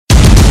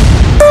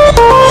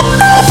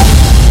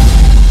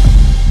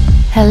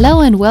Hello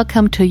and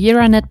welcome to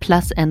Euranet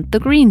Plus and The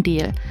Green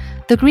Deal.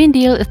 The Green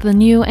Deal is the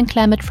new and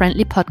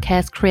climate-friendly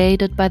podcast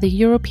created by the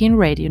European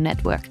Radio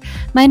Network.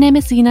 My name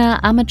is Zina,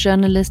 I'm a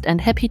journalist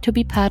and happy to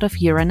be part of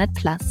Euranet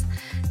Plus.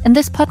 In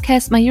this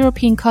podcast, my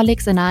European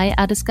colleagues and I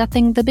are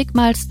discussing the big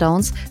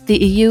milestones the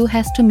EU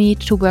has to meet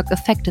to work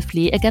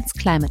effectively against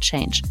climate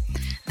change.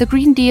 The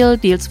Green Deal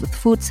deals with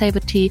food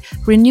safety,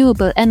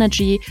 renewable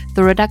energy,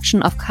 the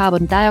reduction of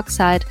carbon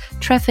dioxide,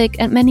 traffic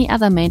and many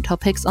other main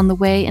topics on the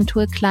way into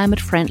a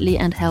climate-friendly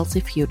and healthy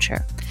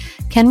future.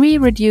 Can we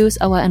reduce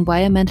our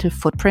environmental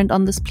footprint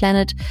on this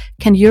planet?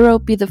 Can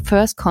Europe be the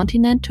first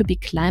continent to be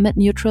climate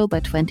neutral by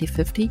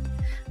 2050?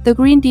 The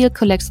Green Deal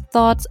collects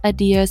thoughts,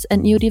 ideas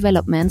and new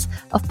developments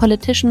of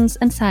politicians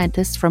and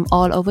scientists from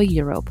all over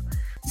Europe.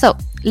 So,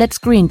 let's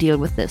Green Deal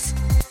with this.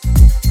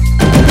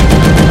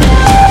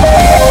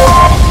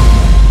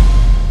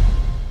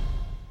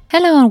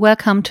 Hello and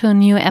welcome to a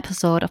new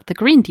episode of The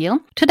Green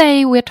Deal.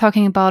 Today we're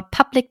talking about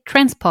public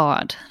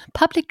transport.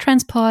 Public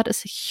transport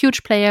is a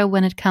huge player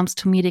when it comes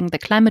to meeting the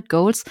climate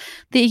goals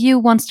the EU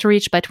wants to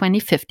reach by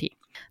 2050.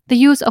 The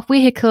use of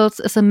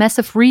vehicles is a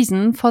massive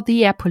reason for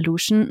the air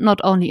pollution,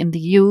 not only in the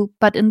EU,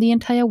 but in the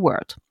entire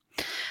world.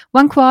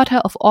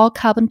 1/4 of all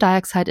carbon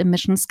dioxide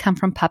emissions come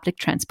from public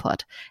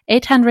transport.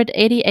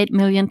 888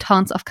 million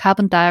tons of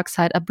carbon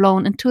dioxide are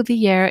blown into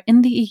the air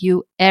in the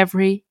EU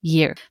every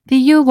year. The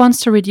EU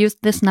wants to reduce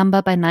this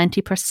number by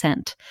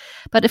 90%.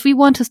 But if we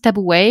want to step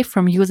away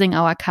from using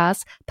our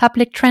cars,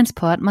 public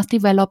transport must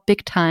develop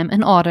big time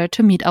in order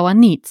to meet our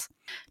needs.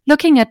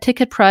 Looking at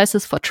ticket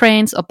prices for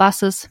trains or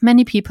buses,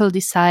 many people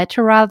decide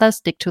to rather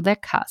stick to their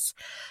cars.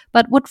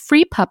 But would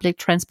free public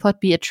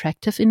transport be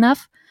attractive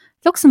enough?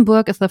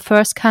 Luxembourg is the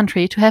first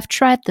country to have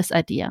tried this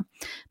idea.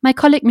 My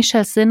colleague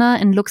Michelle Sinner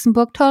in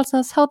Luxembourg tells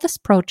us how this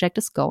project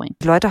is going.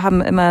 Leute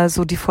haben immer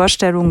so die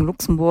Vorstellung,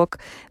 Luxemburg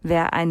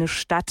wäre eine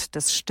Stadt.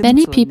 Das stimmt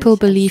Many so people nicht.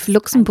 believe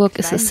Luxembourg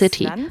is a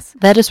city.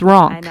 That is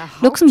wrong.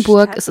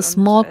 Luxembourg is a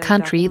small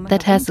country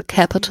that has a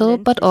capital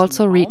but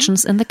also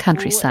regions in the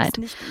countryside.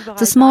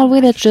 The small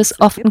villages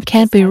often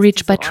can't be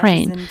reached by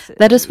train.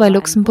 That is why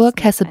Luxembourg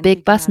has a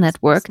big bus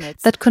network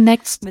that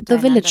connects the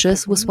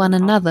villages with one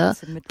another,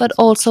 but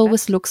also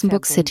with Luxembourg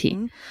City.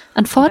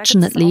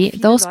 Unfortunately,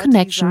 those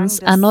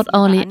connections are not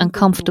only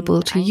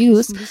uncomfortable to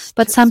use,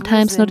 but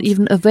sometimes not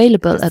even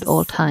available at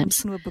all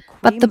times.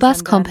 But the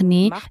bus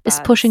company is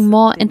pushing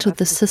more into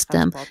the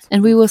system,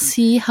 and we will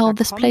see how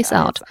this plays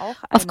out.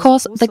 Of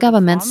course, the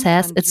government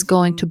says it's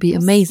going to be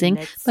amazing,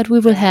 but we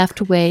will have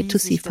to wait to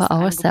see for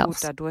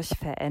ourselves.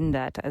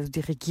 Also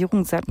die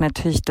Regierung sagt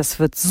natürlich, das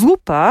wird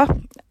super,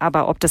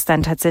 aber ob das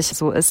dann tatsächlich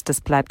so ist,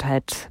 das bleibt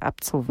halt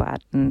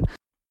abzuwarten.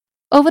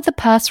 Over the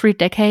past 3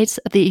 decades,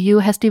 the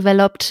EU has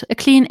developed a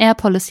clean air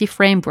policy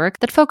framework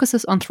that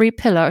focuses on 3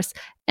 pillars: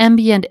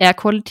 ambient air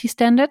quality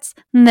standards,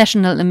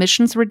 national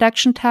emissions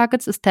reduction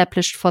targets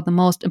established for the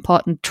most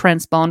important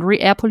transboundary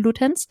air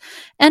pollutants,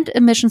 and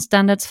emission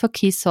standards for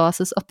key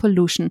sources of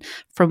pollution,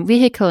 from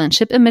vehicle and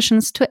ship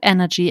emissions to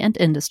energy and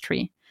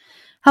industry.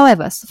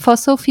 However, for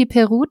Sophie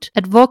Perrout,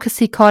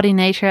 advocacy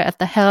coordinator at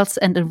the Health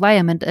and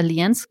Environment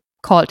Alliance,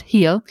 called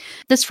HEAL,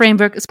 this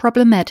framework is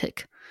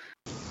problematic.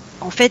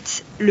 En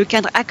fait, le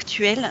cadre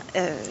actuel,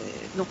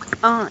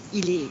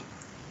 il est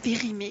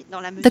périmé dans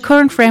la mesure. The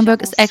current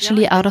framework is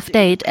actually out of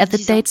date as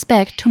it dates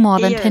back to more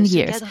than 10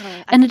 years,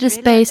 and it is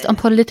based on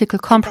political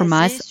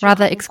compromise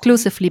rather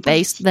exclusively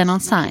based than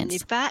on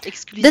science.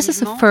 This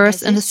is a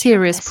first and a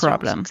serious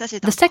problem.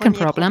 The second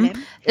problem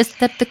is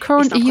that the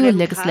current EU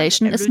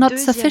legislation is not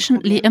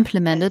sufficiently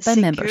implemented by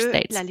member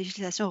states. La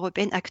législation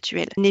européenne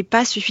actuelle n'est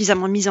pas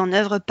suffisamment mise en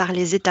œuvre par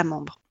les États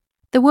membres.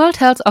 The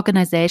World Health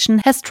Organization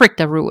has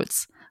stricter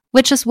rules,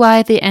 which is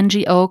why the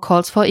NGO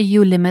calls for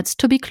EU limits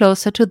to be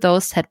closer to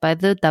those set by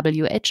the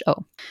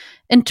WHO.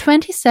 In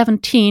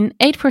 2017,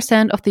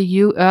 8% of the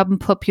EU urban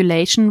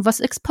population was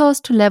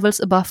exposed to levels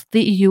above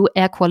the EU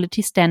air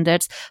quality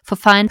standards for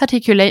fine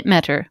particulate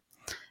matter,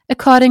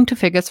 according to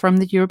figures from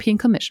the European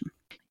Commission.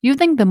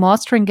 Using the more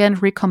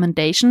stringent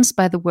recommendations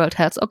by the World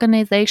Health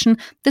Organization,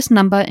 this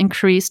number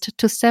increased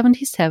to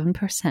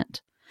 77%.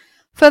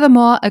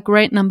 Furthermore, a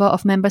great number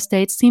of member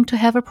states seem to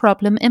have a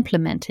problem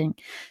implementing.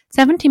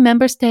 70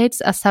 member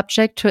states are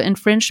subject to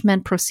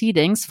infringement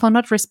proceedings for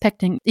not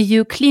respecting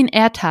EU clean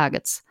air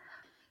targets.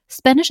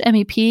 Spanish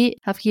MEP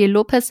Javier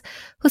Lopez,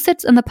 who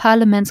sits in the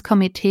Parliament's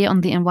Committee on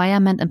the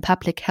Environment and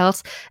Public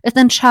Health, is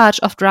in charge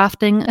of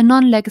drafting a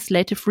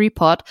non-legislative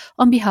report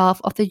on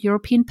behalf of the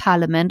European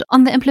Parliament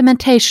on the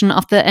implementation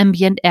of the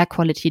ambient air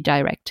quality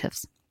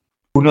directives.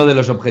 Uno de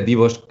los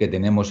objetivos que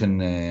tenemos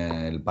en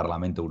el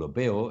Parlamento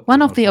Europeo.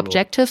 One of the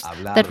objectives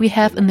that we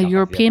have in the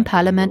European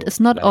Parliament is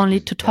not only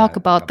to talk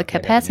about the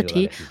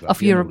capacity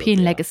of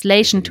European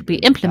legislation to be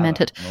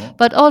implemented,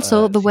 but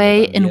also the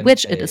way in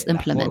which it is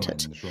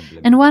implemented.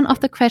 And one of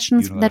the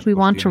questions that we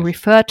want to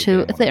refer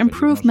to is the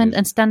improvement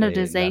and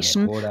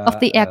standardization of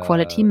the air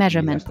quality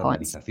measurement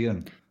points.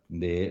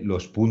 De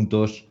los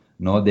puntos,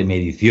 ¿no?, de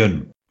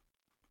medición.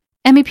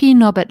 MEP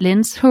Norbert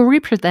Linz, who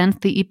represents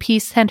the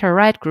EP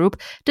centre-right group,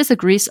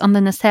 disagrees on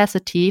the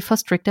necessity for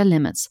stricter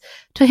limits.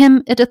 To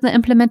him, it is the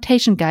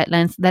implementation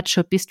guidelines that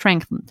should be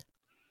strengthened.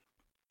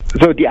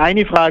 So, die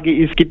eine Frage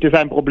ist, gibt es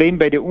ein Problem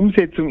bei der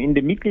Umsetzung in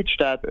den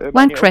Mitgliedstaaten?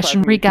 One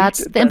question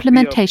regards the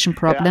implementation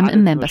problem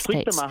in member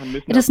states.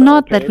 It is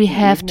not that we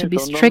have to be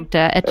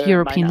stricter at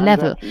European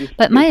level,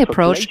 but my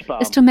approach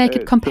is to make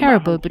it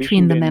comparable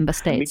between the member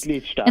states.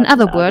 In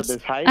other words,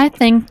 I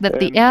think that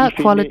the Air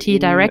Quality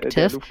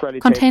Directive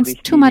contains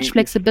too much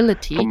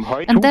flexibility,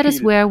 and that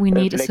is where we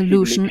need a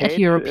solution at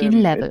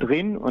European level.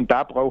 Und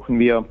da brauchen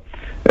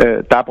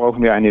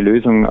wir eine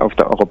Lösung auf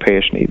der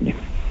europäischen Ebene.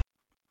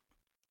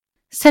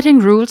 Setting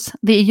rules,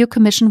 the EU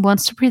Commission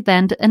wants to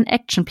present an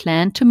action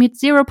plan to meet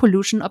zero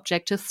pollution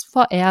objectives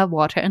for air,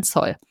 water and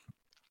soil.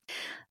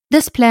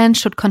 This plan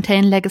should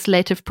contain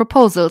legislative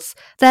proposals.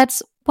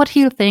 That's what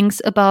Hill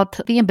thinks about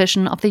the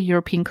ambition of the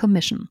European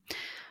Commission.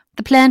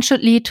 The plan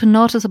should lead to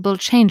noticeable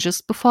changes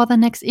before the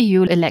next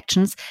EU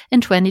elections in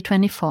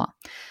 2024.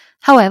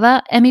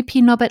 However,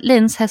 MEP Norbert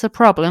Linz has a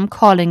problem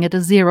calling it a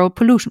zero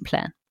pollution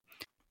plan.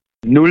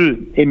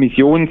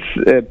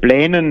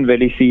 Null-Emissionsplänen,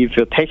 weil ich sie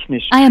für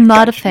technisch... I am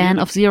not a fan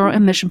of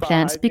zero-emission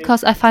plans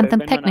because I find them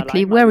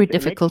technically very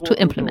difficult to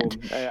implement.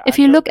 If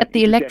you look at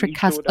the electric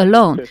cars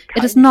alone,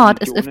 it is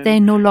not as if they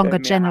no longer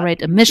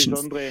generate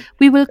emissions.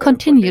 We will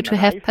continue to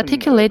have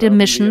particulate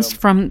emissions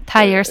from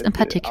tires in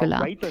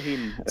particular.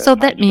 So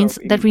that means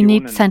that we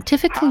need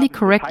scientifically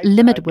correct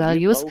limit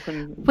values,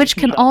 which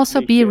can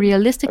also be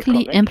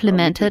realistically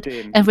implemented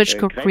and which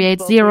could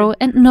create zero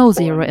and no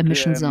zero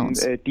emission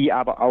zones. Die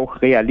aber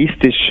auch realistisch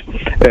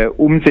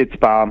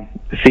umsetzbar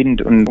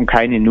sind und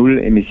keine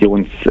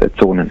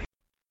Null-Emissionszonen.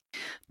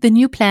 The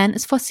new plan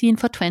is foreseen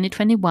for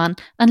 2021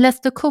 unless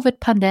the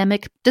COVID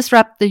pandemic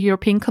disrupts the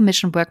European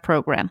Commission work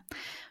program.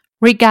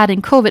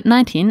 Regarding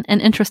COVID-19, an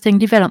interesting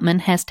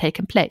development has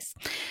taken place.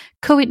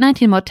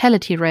 COVID-19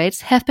 mortality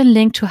rates have been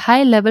linked to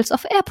high levels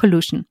of air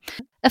pollution,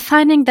 a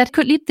finding that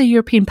could lead the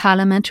European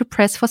Parliament to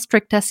press for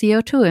stricter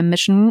CO2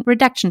 emission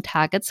reduction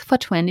targets for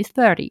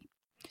 2030.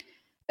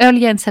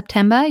 Earlier in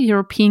September,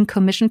 European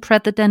Commission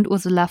President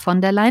Ursula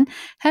von der Leyen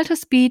held a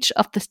speech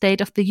of the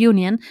State of the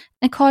Union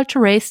and called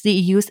to raise the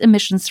EU's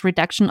emissions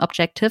reduction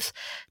objectives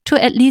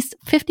to at least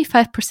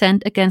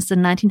 55% against the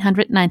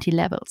 1990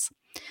 levels.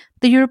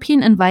 The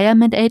European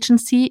Environment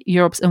Agency,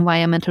 Europe's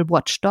environmental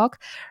watchdog,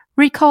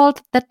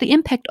 recalled that the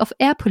impact of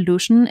air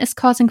pollution is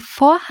causing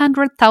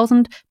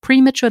 400,000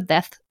 premature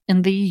deaths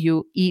in the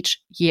EU each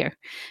year,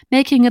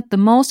 making it the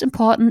most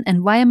important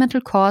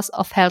environmental cause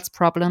of health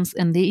problems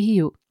in the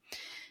EU.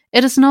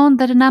 It is known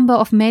that a number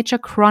of major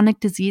chronic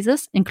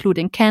diseases,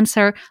 including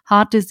cancer,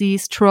 heart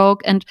disease,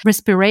 stroke, and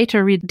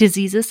respiratory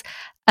diseases,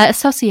 are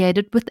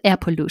associated with air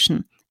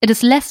pollution. It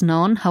is less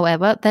known,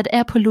 however, that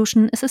air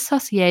pollution is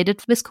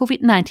associated with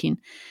COVID-19.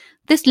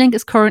 This link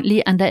is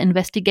currently under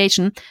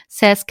investigation,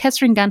 says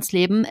Catherine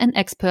Gansleben, an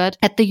expert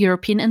at the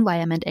European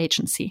Environment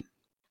Agency.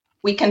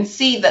 We can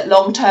see that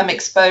long-term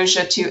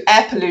exposure to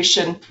air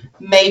pollution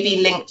may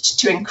be linked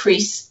to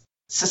increased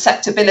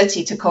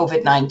susceptibility to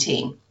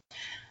COVID-19.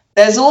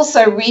 There's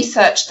also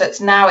research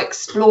that's now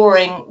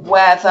exploring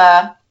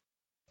whether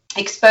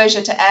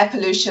exposure to air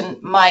pollution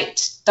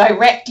might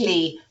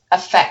directly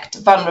affect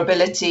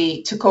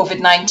vulnerability to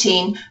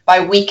COVID-19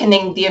 by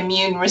weakening the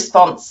immune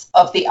response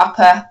of the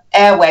upper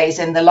airways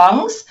in the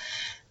lungs.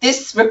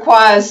 This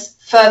requires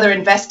further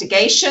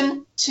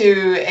investigation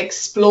to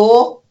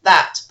explore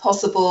that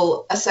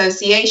possible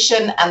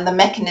association and the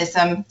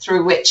mechanism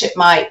through which it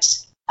might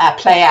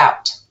play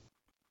out.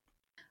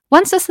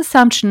 Once this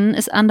assumption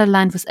is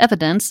underlined with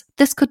evidence,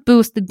 this could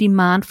boost the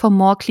demand for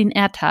more clean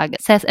air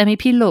targets, says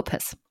MEP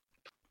Lopez.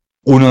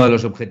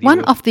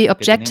 One of the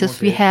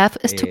objectives we have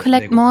is to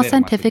collect more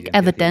scientific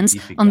evidence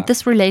on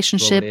this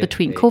relationship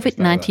between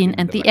COVID-19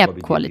 and the air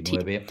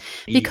quality,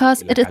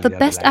 because it is the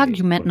best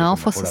argument now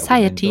for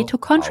society to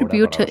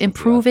contribute to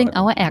improving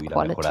our air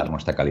quality.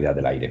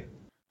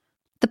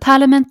 The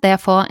Parliament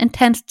therefore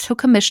intends to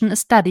commission a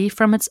study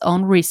from its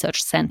own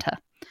research centre.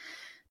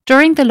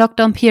 During the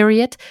lockdown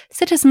period,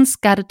 citizens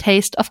got a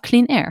taste of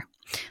clean air.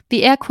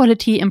 The air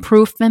quality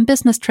improved when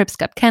business trips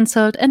got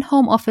cancelled and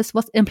home office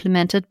was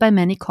implemented by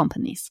many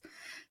companies.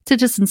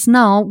 Citizens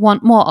now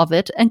want more of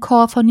it and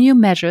call for new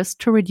measures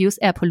to reduce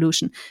air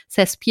pollution,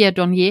 says Pierre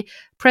Donnier,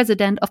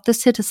 president of the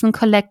citizen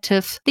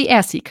collective The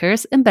Air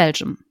Seekers in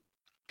Belgium.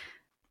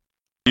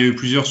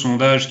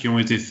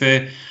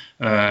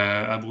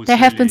 There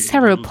have been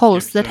several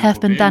polls that have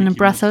been done in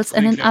Brussels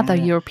and in other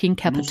European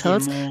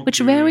capitals, which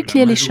very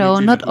clearly show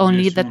not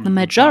only that the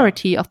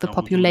majority of the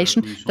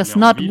population does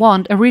not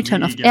want a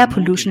return of air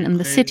pollution in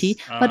the city,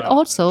 but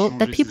also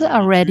that people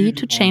are ready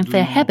to change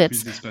their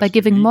habits by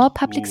giving more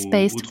public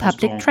space to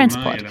public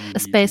transport, a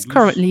space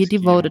currently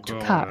devoted to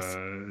cars.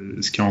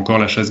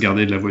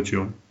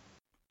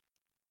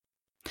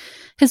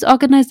 His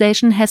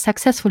organization has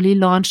successfully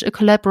launched a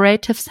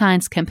collaborative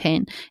science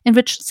campaign in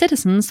which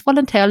citizens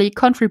voluntarily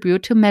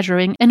contribute to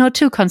measuring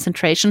NO2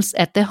 concentrations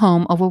at their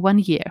home over 1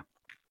 year.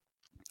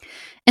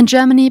 In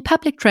Germany,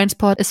 public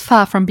transport is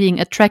far from being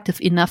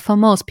attractive enough for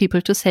most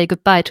people to say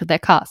goodbye to their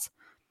cars.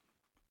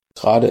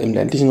 Gerade im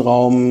ländlichen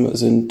Raum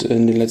sind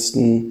in den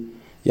letzten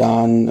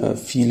Jahren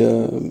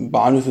viele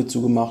Bahnhöfe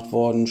zugemacht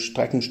worden,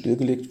 Strecken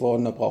stillgelegt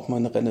worden. Da braucht man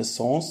eine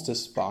Renaissance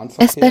des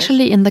Bahnverkehrs.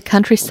 Especially in the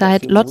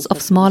countryside, lots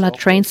of smaller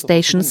train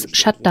stations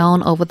shut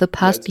down over the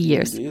past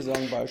years.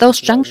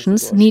 Those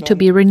junctions need to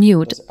be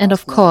renewed, and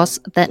of course,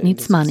 that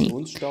needs money.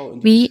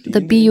 We,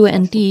 the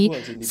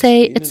BUND,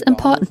 say it's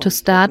important to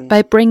start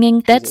by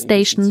bringing dead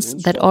stations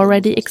that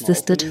already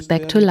existed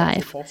back to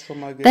life.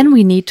 Then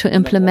we need to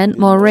implement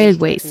more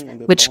railways,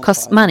 which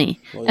cost money,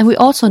 and we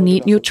also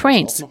need new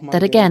trains,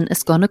 that again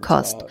is going to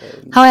cost.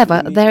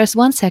 However, there is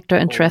one sector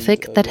in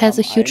traffic that has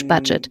a huge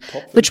budget,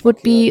 which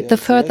would be the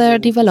further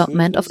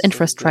development of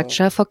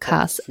infrastructure for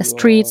cars,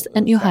 streets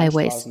and new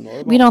highways.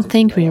 We don't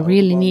think we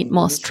really need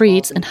more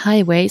streets and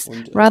highways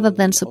rather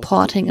than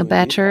supporting a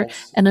better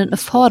and an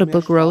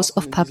affordable growth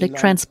of public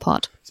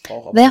transport.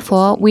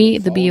 Therefore, we,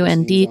 the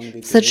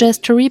BUND,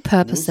 suggest to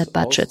repurpose that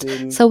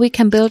budget so we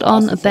can build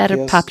on a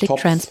better public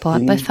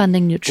transport by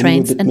funding new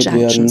trains and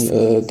junctions.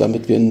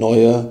 Damit wir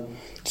neue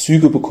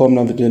Züge bekommen,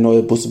 damit wir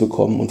neue Busse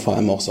bekommen und vor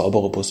allem auch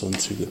saubere Busse und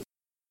Züge.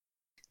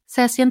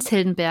 Says Jens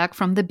Hildenberg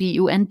from the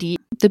BUND.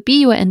 The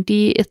BUND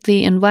is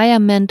the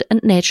Environment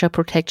and Nature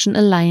Protection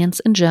Alliance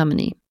in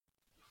Germany.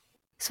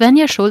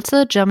 Svenja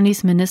Schulze,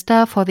 Germany's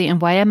Minister for the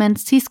Environment,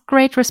 sees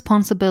great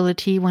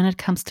responsibility when it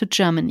comes to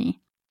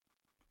Germany.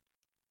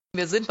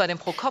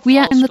 We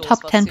are in the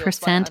top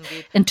 10%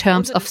 in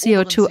terms of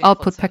CO2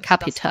 output per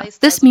capita.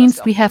 This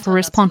means we have a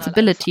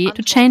responsibility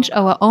to change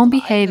our own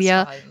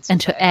behavior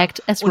and to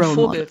act as role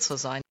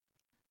models.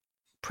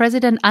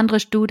 President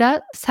Andrzej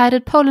Duda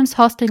cited Poland's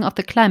hosting of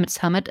the climate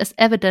summit as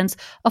evidence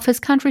of his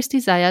country's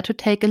desire to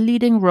take a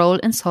leading role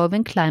in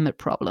solving climate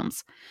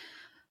problems.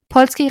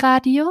 Polski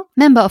Radio,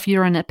 member of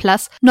Euronet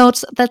Plus,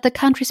 notes that the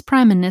country's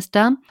prime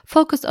minister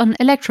focused on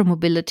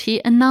electromobility,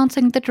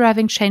 announcing the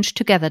Driving Change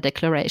Together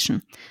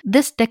declaration.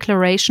 This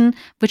declaration,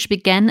 which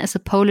began as a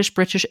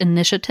Polish-British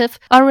initiative,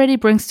 already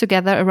brings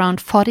together around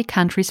 40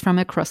 countries from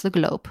across the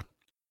globe.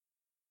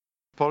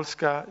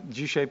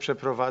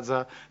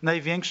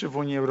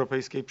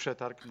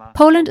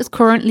 Poland is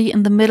currently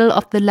in the middle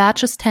of the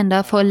largest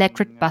tender for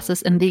electric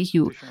buses in the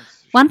EU.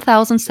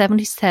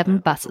 1,077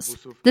 buses.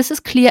 This is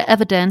clear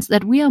evidence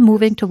that we are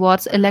moving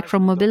towards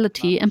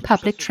electromobility in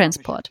public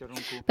transport.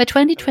 By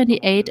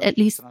 2028, at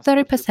least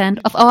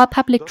 30% of our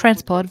public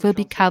transport will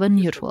be carbon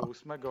neutral.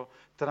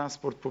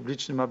 Transport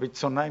publiczny ma być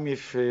co najmniej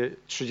w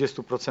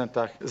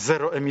 30%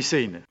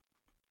 zeroemisyjny.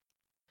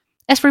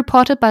 As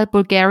reported by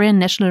Bulgarian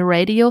National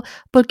Radio,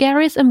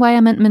 Bulgaria's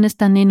Environment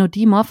Minister Neno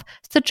Dimov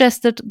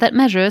suggested that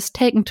measures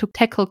taken to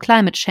tackle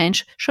climate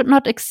change should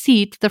not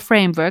exceed the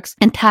frameworks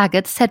and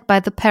targets set by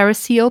the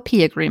Paris COP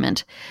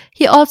agreement.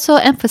 He also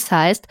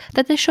emphasized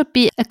that they should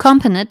be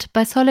accompanied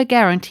by solid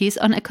guarantees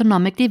on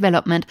economic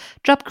development,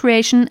 job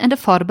creation and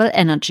affordable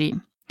energy.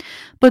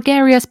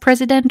 Bulgaria's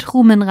President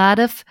Rumen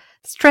Radev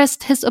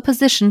stressed his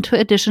opposition to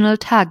additional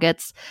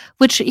targets,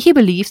 which he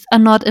believes are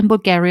not in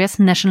Bulgaria's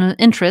national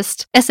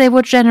interest, as they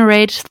would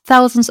generate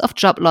thousands of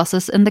job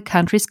losses in the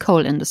country's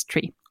coal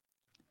industry.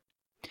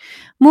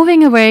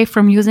 Moving away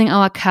from using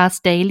our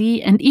cars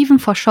daily and even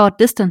for short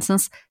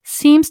distances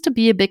seems to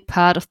be a big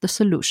part of the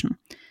solution.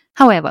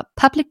 However,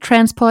 public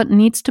transport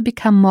needs to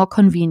become more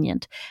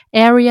convenient.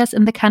 Areas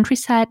in the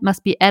countryside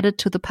must be added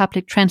to the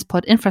public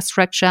transport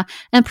infrastructure,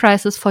 and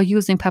prices for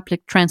using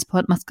public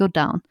transport must go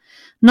down.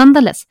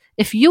 Nonetheless,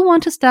 if you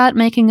want to start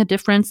making a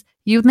difference,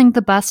 using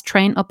the bus,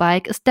 train or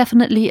bike is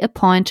definitely a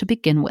point to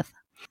begin with.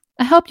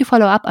 I hope you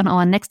follow up on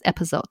our next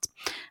episodes.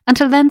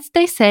 Until then,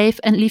 stay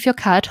safe and leave your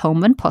car at home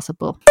when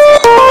possible.